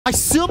I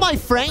sue my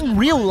friend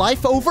real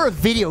life over a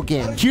video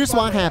game. Here's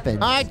what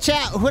happened. All right,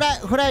 chat. Who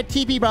that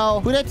TP, bro?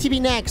 Who that TP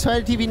next? Who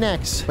that TP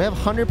next? We have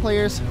 100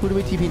 players. Who do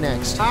we TP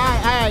next? All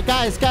right,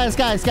 guys.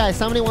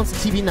 Somebody wants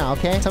to TP now,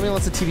 okay? Somebody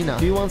wants to TP now.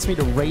 He wants me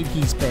to raid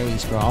his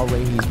base, bro. I'll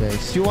raid his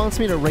base. He wants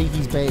me to raid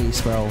his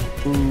base, bro.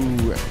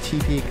 Ooh,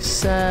 TP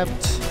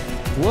accept.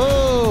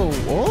 Whoa.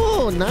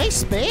 Oh,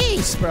 nice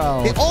base,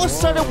 bro. It all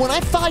started when I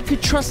thought I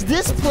could trust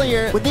this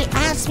player when they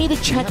asked me to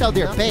check out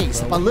their base.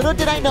 But little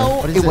did I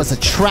know, it was a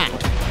trap.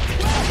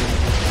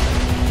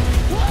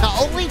 Not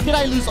only did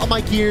I lose all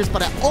my gears,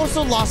 but I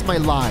also lost my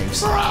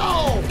lives.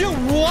 Bro! Dude,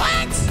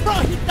 what? Bro,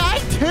 he died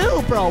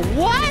too, bro.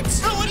 What?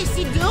 Bro, what is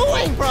he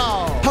doing,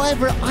 bro?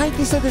 However, I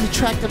decided to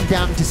track them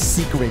down to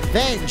seek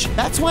revenge.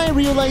 That's why I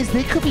realized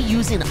they could be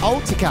using an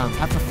alt account.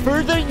 After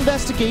further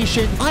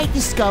investigation, I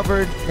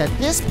discovered that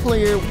this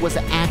player was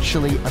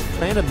actually a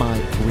friend of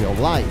mine in real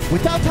life.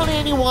 Without telling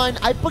anyone,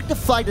 I booked a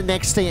flight the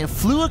next day and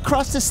flew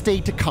across the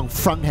state to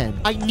confront him.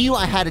 I knew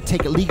I had to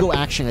take legal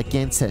action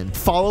against him.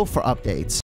 Follow for updates.